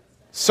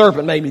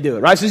 Serpent made me do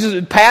it, right? So he's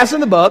just passing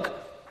the buck.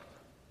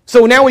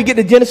 So now we get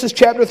to Genesis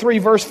chapter 3,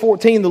 verse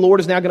 14. The Lord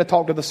is now going to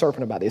talk to the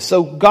serpent about this.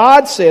 So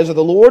God says, or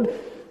the Lord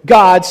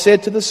God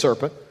said to the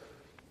serpent,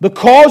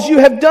 because you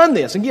have done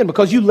this, again,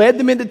 because you led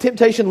them into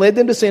temptation, led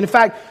them to sin. In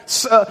fact,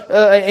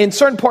 in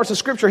certain parts of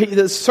Scripture,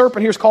 the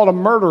serpent here is called a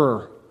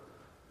murderer,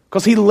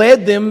 because he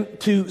led them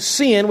to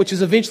sin, which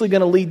is eventually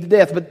going to lead to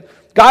death. But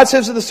God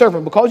says to the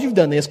serpent, because you've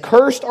done this,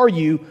 cursed are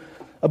you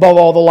above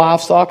all the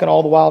livestock and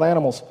all the wild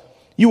animals.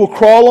 You will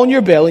crawl on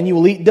your belly and you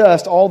will eat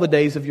dust all the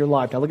days of your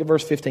life. Now look at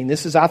verse 15.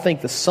 This is, I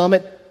think, the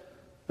summit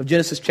of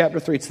Genesis chapter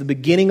 3. It's the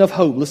beginning of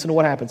hope. Listen to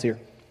what happens here.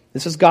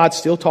 This is God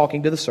still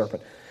talking to the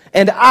serpent.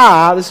 And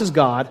I, this is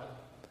God,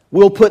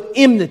 will put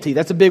enmity.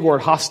 That's a big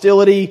word.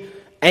 Hostility,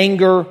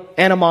 anger,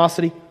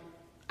 animosity.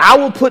 I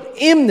will put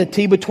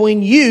enmity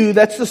between you,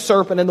 that's the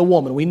serpent, and the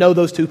woman. We know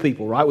those two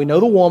people, right? We know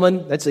the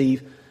woman, that's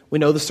Eve. We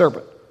know the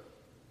serpent.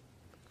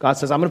 God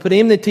says, I'm going to put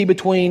enmity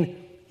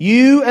between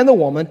you and the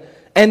woman,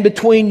 and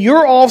between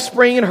your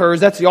offspring and hers.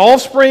 That's the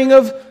offspring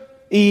of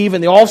Eve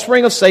and the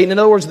offspring of Satan. In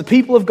other words, the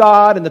people of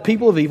God and the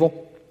people of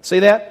evil. See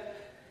that?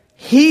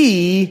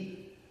 He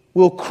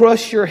will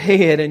crush your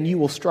head and you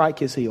will strike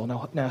his heel.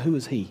 Now who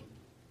is he?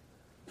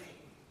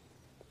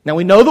 Now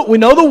we know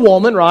the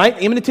woman, right?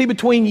 Enmity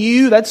between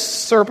you, that's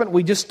serpent.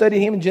 We just studied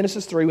him in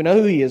Genesis 3. We know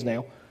who he is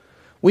now.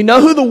 We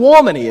know who the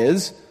woman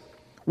is.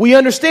 We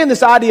understand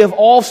this idea of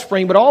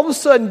offspring, but all of a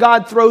sudden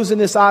God throws in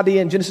this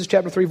idea in Genesis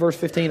chapter 3, verse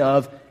 15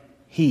 of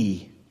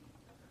he.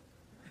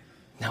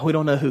 Now we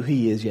don't know who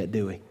he is yet,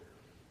 do we?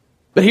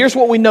 But here's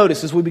what we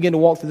notice as we begin to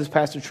walk through this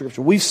passage of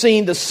Scripture. We've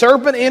seen the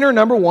serpent enter,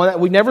 number one.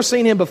 We've never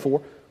seen him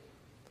before.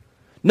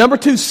 Number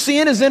two,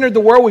 sin has entered the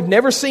world. We've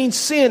never seen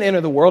sin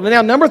enter the world. And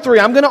now, number three,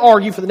 I'm going to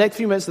argue for the next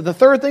few minutes that the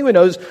third thing we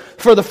know is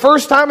for the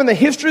first time in the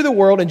history of the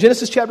world, in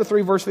Genesis chapter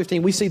 3, verse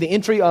 15, we see the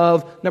entry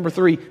of, number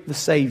three, the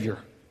Savior.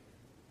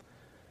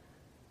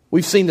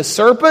 We've seen the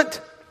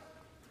serpent.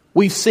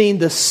 We've seen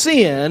the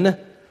sin.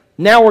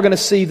 Now we're going to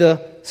see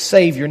the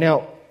Savior.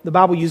 Now, the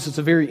Bible uses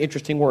a very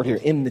interesting word here,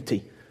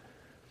 enmity.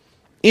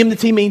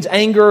 Enmity means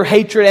anger,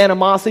 hatred,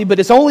 animosity, but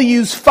it's only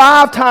used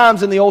 5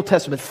 times in the Old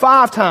Testament.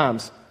 5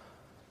 times.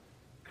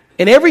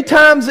 And every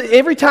time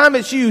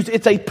it's used,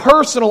 it's a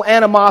personal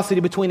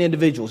animosity between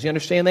individuals. You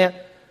understand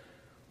that?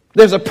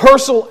 There's a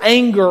personal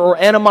anger or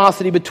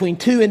animosity between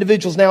two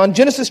individuals. Now, in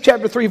Genesis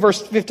chapter 3,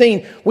 verse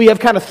 15, we have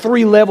kind of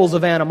 3 levels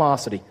of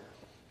animosity.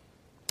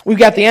 We've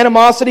got the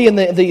animosity and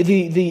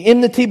the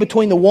enmity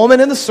between the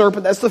woman and the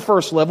serpent. That's the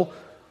first level.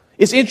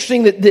 It's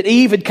interesting that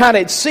Eve had kind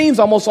of, it seems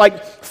almost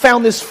like,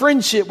 found this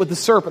friendship with the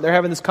serpent. They're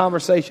having this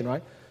conversation,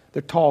 right?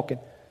 They're talking.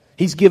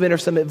 He's giving her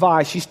some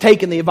advice. She's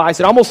taking the advice.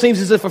 It almost seems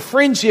as if a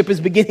friendship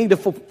is beginning to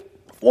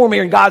form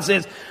here. And God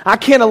says, I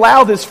can't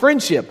allow this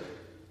friendship.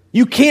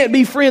 You can't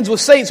be friends with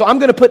Satan. So I'm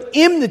going to put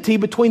enmity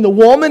between the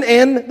woman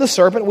and the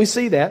serpent. We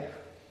see that.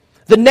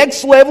 The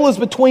next level is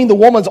between the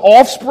woman's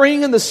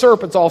offspring and the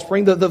serpent's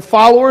offspring, the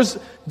followers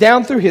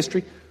down through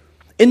history.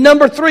 In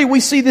number 3, we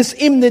see this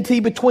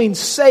enmity between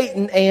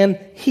Satan and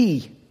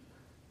he.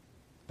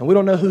 And we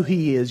don't know who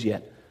he is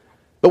yet.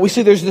 But we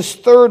see there's this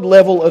third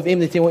level of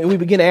enmity, and we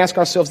begin to ask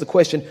ourselves the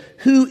question,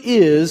 who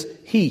is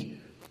he?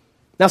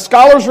 Now,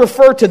 scholars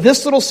refer to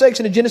this little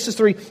section of Genesis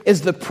 3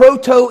 as the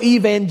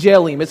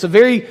proto-evangelium. It's a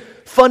very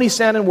funny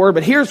sounding word,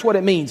 but here's what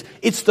it means.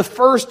 It's the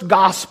first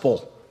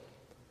gospel.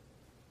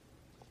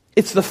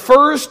 It's the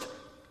first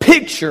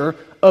picture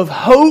of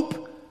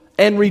hope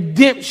and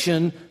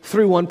redemption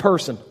through one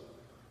person.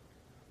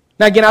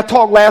 Now again, I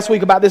talked last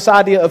week about this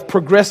idea of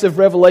progressive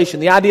revelation.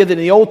 The idea that in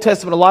the Old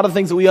Testament, a lot of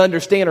things that we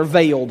understand are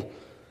veiled.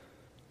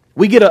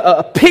 We get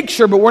a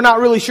picture, but we're not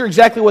really sure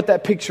exactly what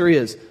that picture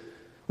is.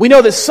 We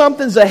know that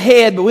something's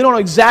ahead, but we don't know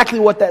exactly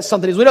what that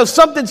something is. We know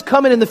something's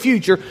coming in the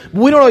future, but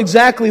we don't know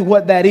exactly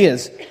what that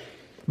is.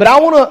 But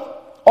I want to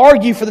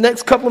argue for the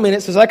next couple of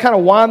minutes as I kind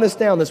of wind this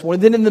down this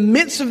morning. Then in the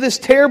midst of this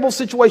terrible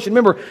situation,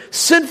 remember,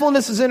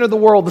 sinfulness has entered the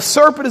world. The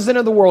serpent has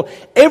entered the world.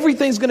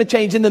 Everything's going to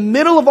change. In the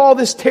middle of all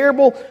this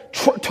terrible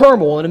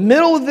turmoil, in the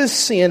middle of this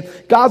sin,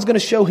 God's going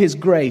to show His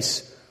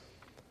grace.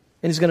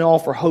 And He's going to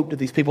offer hope to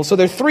these people. So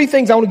there are 3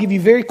 things I want to give you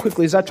very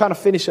quickly as I try to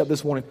finish up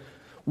this morning.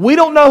 We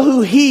don't know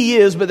who He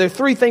is, but there are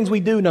 3 things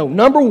we do know.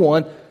 Number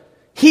 1,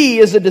 He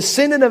is a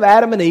descendant of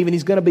Adam and Eve, and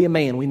He's going to be a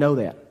man. We know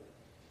that.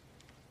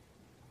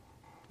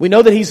 We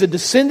know that He's a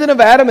descendant of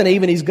Adam and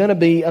Eve, and He's going to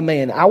be a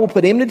man. I will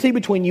put enmity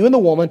between you and the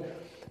woman,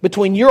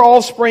 between your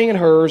offspring and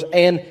hers,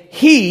 and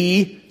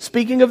he,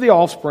 speaking of the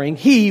offspring,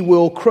 he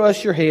will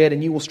crush your head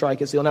and you will strike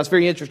his heel. Now, it's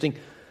very interesting.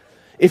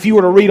 If you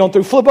were to read on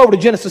through, flip over to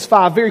Genesis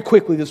 5 very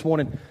quickly this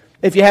morning.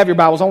 If you have your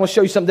Bibles, I want to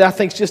show you something that I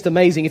think is just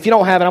amazing. If you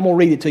don't have it, I'm going to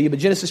read it to you. But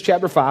Genesis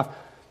chapter 5,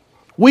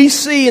 we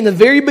see in the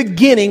very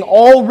beginning,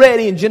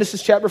 already in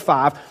Genesis chapter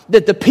 5,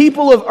 that the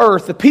people of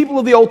earth, the people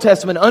of the Old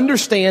Testament,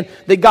 understand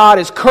that God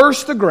has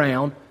cursed the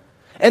ground,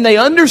 and they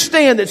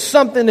understand that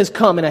something is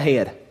coming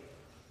ahead.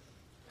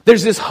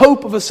 There's this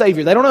hope of a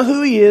Savior. They don't know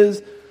who He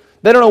is.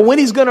 They don't know when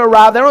He's going to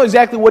arrive. They don't know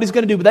exactly what He's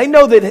going to do. But they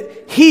know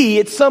that He,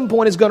 at some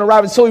point, is going to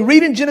arrive. And so we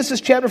read in Genesis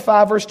chapter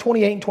 5, verse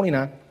 28 and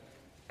 29.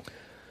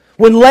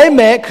 When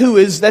Lamech,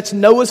 that's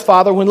Noah's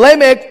father, when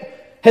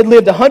Lamech had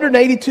lived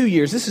 182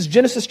 years, this is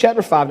Genesis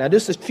chapter 5 now,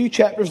 just a few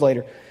chapters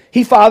later,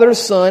 he fathered a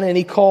son and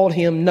he called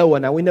him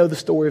Noah. Now we know the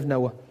story of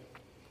Noah.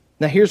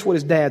 Now here's what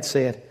his dad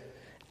said.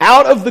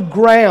 Out of the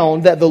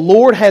ground that the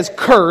Lord has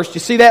cursed, you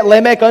see that?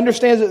 Lamech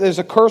understands that there's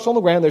a curse on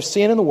the ground, there's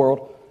sin in the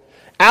world.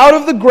 Out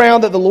of the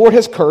ground that the Lord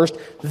has cursed,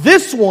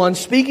 this one,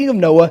 speaking of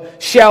Noah,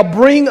 shall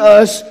bring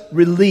us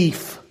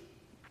relief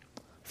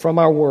from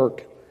our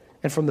work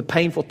and from the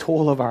painful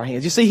toil of our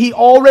hands. You see, he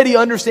already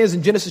understands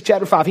in Genesis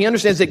chapter 5, he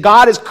understands that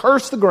God has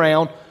cursed the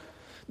ground,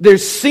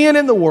 there's sin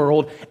in the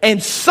world,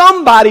 and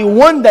somebody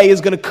one day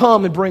is going to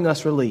come and bring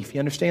us relief. You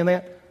understand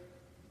that?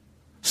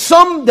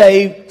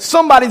 Someday,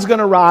 somebody's going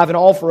to arrive and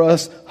offer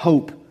us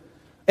hope.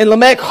 And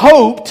Lamech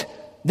hoped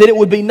that it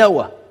would be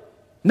Noah.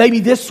 Maybe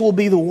this will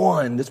be the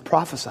one that's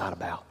prophesied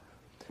about.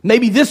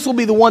 Maybe this will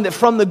be the one that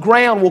from the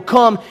ground will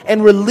come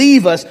and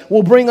relieve us,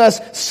 will bring us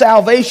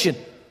salvation,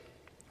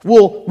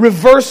 will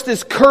reverse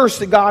this curse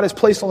that God has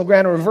placed on the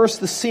ground and reverse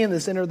the sin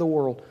that's entered the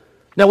world.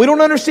 Now, we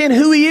don't understand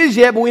who he is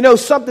yet, but we know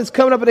something's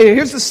coming up in here.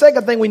 Here's the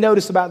second thing we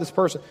notice about this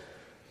person.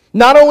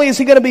 Not only is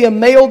he going to be a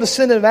male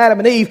descendant of Adam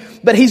and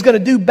Eve, but he's going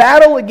to do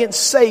battle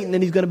against Satan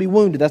and he's going to be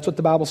wounded. That's what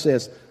the Bible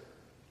says.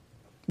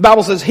 The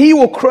Bible says, he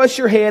will crush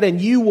your head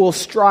and you will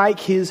strike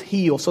his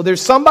heel. So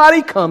there's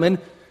somebody coming.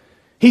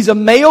 He's a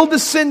male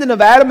descendant of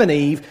Adam and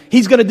Eve.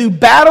 He's going to do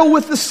battle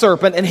with the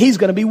serpent and he's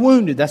going to be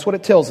wounded. That's what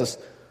it tells us.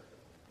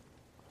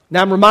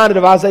 Now I'm reminded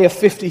of Isaiah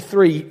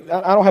 53.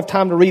 I don't have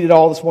time to read it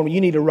all this morning.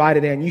 You need to write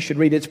it down. You should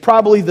read it. It's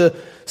probably the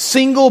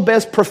single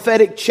best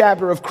prophetic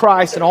chapter of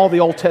Christ in all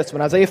the Old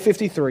Testament. Isaiah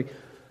 53.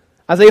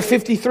 Isaiah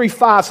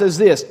 53:5 says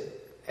this.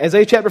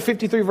 Isaiah chapter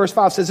 53 verse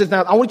 5 says this.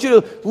 Now I want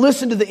you to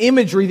listen to the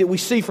imagery that we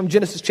see from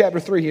Genesis chapter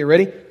 3 here.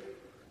 Ready?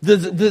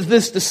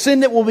 This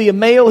descendant will be a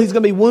male. He's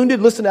going to be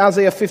wounded. Listen to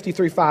Isaiah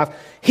 53:5.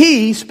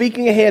 He,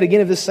 speaking ahead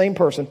again of this same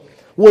person,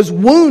 was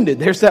wounded.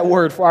 There's that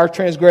word, for our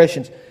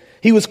transgressions.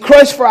 He was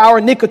crushed for our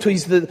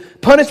iniquities. The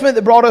punishment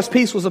that brought us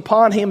peace was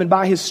upon him, and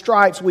by his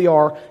stripes we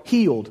are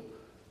healed.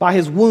 By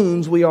his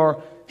wounds we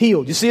are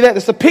healed. You see that?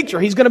 That's the picture.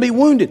 He's going to be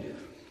wounded.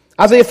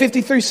 Isaiah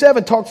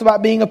 53:7 talks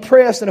about being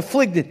oppressed and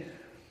afflicted.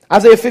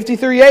 Isaiah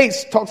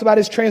 53:8 talks about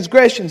his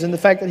transgressions and the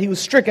fact that he was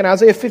stricken.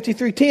 Isaiah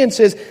 53:10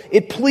 says,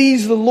 it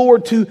pleased the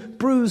Lord to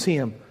bruise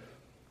him.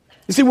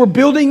 You see, we're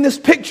building this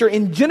picture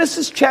in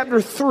Genesis chapter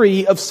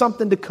 3 of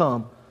something to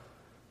come.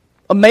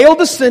 A male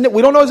descendant,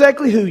 we don't know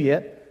exactly who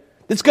yet,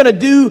 that's going to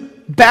do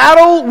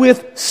battle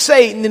with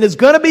Satan and is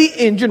going to be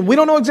injured. We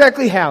don't know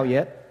exactly how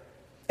yet.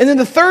 And then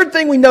the third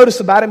thing we notice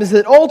about him is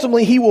that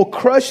ultimately he will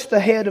crush the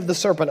head of the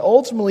serpent.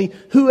 Ultimately,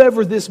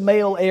 whoever this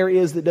male heir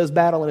is that does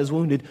battle and is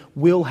wounded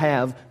will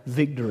have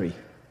victory.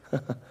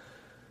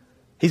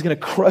 He's going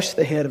to crush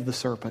the head of the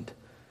serpent.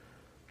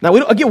 Now, we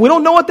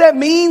don't know what that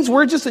means.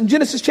 We're just in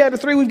Genesis chapter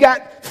 3. We've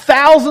got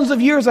thousands of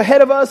years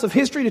ahead of us of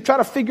history to try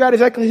to figure out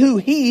exactly who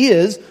he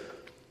is.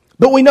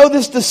 But we know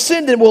this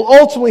descendant will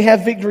ultimately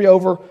have victory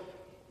over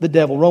the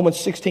devil. Romans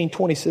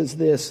 16:20 says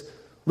this.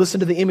 Listen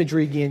to the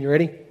imagery again. You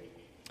ready?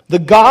 The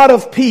God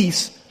of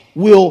peace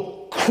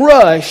will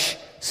crush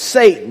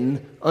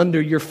Satan under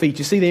your feet.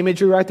 You see the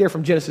imagery right there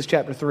from Genesis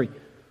chapter 3.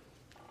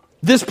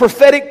 This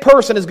prophetic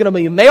person is going to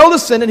be a male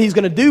descendant. He's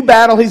going to do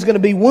battle. He's going to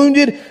be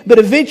wounded. But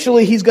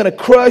eventually he's going to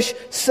crush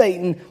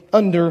Satan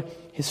under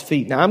his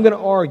feet. Now I'm going to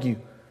argue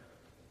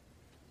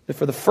that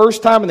for the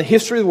first time in the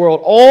history of the world,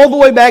 all the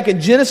way back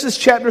in Genesis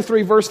chapter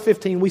 3, verse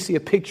 15, we see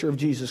a picture of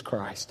Jesus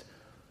Christ.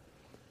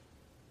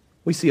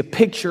 We see a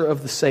picture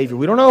of the Savior.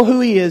 We don't know who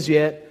He is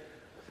yet.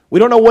 We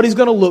don't know what He's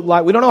going to look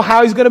like. We don't know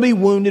how He's going to be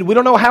wounded. We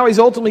don't know how He's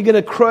ultimately going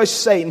to crush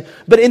Satan.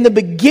 But in the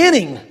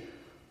beginning,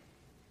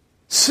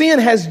 sin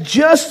has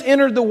just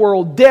entered the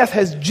world. Death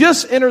has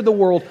just entered the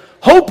world.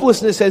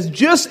 Hopelessness has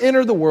just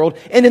entered the world.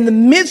 And in the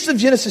midst of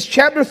Genesis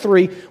chapter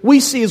 3, we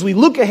see, as we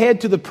look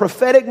ahead to the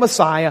prophetic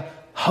Messiah,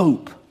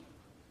 hope.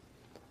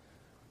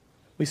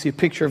 We see a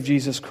picture of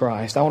Jesus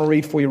Christ. I want to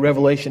read for you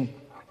Revelation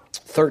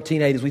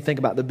 13:8 as we think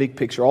about the big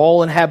picture.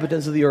 All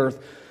inhabitants of the earth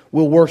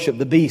will worship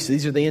the beast.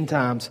 These are the end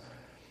times.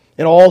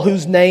 And all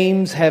whose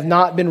names have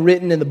not been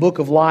written in the book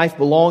of life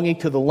belonging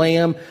to the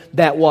Lamb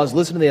that was,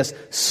 listen to this,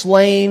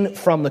 slain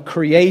from the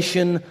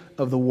creation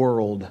of the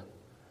world.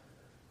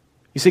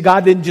 You see,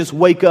 God didn't just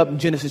wake up in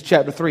Genesis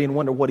chapter 3 and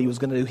wonder what He was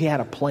going to do. He had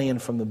a plan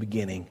from the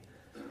beginning.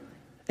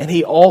 And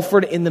He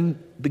offered in the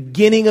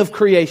beginning of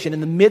creation,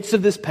 in the midst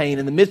of this pain,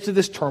 in the midst of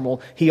this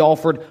turmoil, He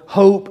offered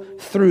hope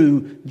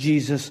through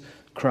Jesus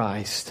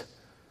Christ.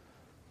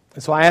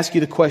 And so I ask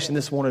you the question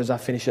this morning as I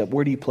finish up,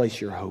 where do you place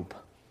your hope?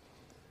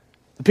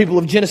 The people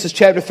of Genesis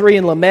chapter 3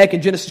 and Lamech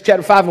and Genesis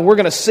chapter 5, and we're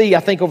going to see, I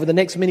think, over the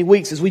next many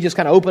weeks as we just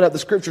kind of open up the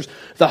Scriptures,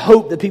 the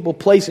hope that people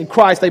place in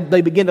Christ.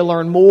 They begin to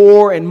learn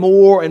more and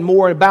more and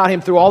more about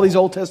Him through all these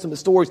Old Testament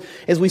stories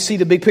as we see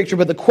the big picture.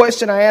 But the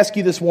question I ask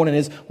you this morning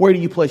is, where do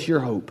you place your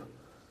hope?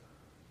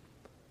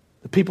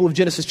 The people of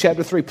Genesis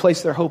chapter 3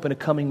 place their hope in a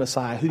coming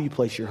Messiah. Who do you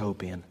place your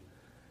hope in?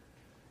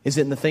 Is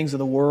it in the things of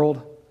the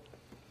world?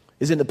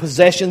 Is it in the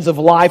possessions of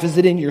life? Is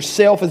it in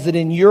yourself? Is it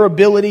in your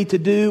ability to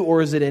do?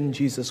 Or is it in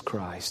Jesus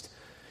Christ?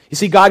 You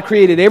see, God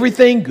created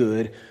everything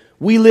good.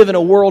 We live in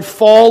a world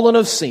fallen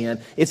of sin.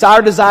 It's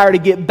our desire to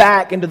get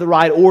back into the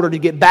right order, to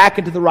get back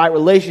into the right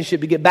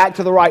relationship, to get back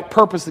to the right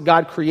purpose that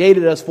God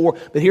created us for.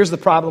 But here's the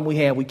problem we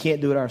have. We can't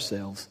do it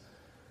ourselves.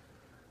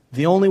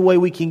 The only way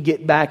we can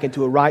get back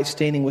into a right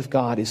standing with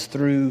God is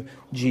through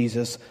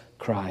Jesus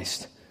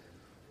Christ.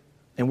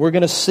 And we're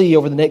going to see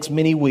over the next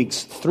many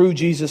weeks, through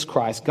Jesus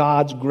Christ,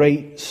 God's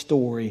great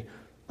story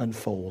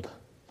unfold.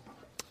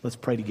 Let's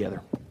pray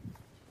together.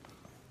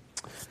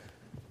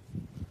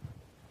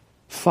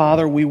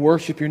 Father, we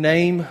worship Your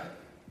name.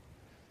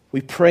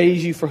 We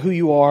praise You for who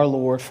You are,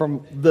 Lord.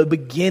 From the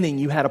beginning,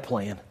 You had a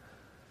plan.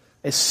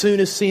 As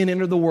soon as sin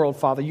entered the world,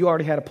 Father, You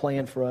already had a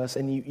plan for us.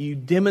 And You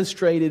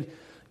demonstrated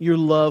Your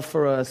love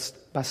for us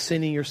by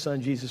sending Your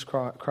Son, Jesus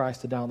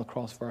Christ, to die on the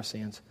cross for our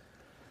sins.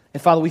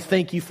 And Father, we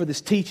thank You for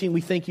this teaching.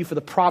 We thank You for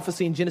the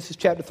prophecy in Genesis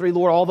chapter 3,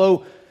 Lord.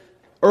 Although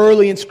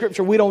early in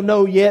Scripture we don't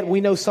know yet,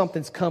 we know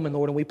something's coming,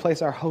 Lord. And we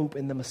place our hope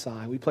in the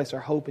Messiah. We place our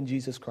hope in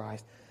Jesus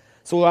Christ.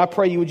 So Lord, I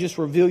pray You would just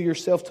reveal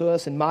Yourself to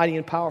us in mighty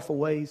and powerful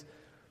ways.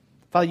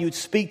 Father, You would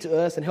speak to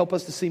us and help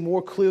us to see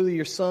more clearly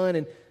Your Son.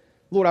 And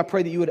Lord, I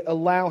pray that You would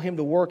allow Him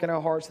to work in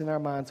our hearts and in our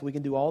minds so we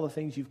can do all the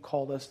things You've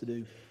called us to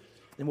do.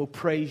 And we'll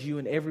praise You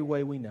in every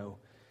way we know.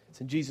 It's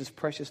in Jesus'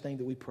 precious name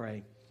that we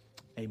pray.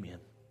 Amen.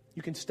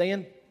 You can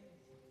stand.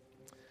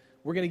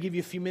 We're going to give you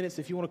a few minutes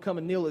if you want to come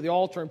and kneel at the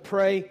altar and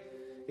pray.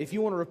 If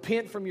you want to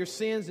repent from your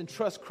sins and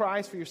trust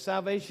Christ for your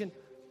salvation,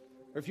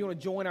 or if you want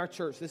to join our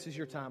church, this is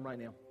your time right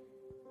now.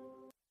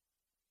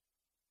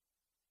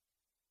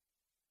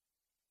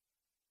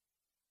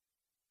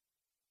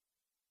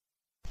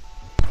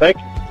 Thank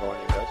you for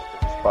joining us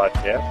for this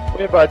podcast.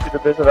 We invite you to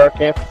visit our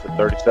campus at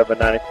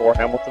 3794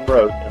 Hamilton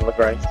Road in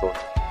LaGrange,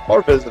 Georgia,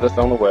 or visit us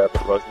on the web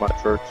at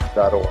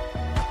rosemontchurch.org.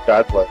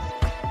 God bless.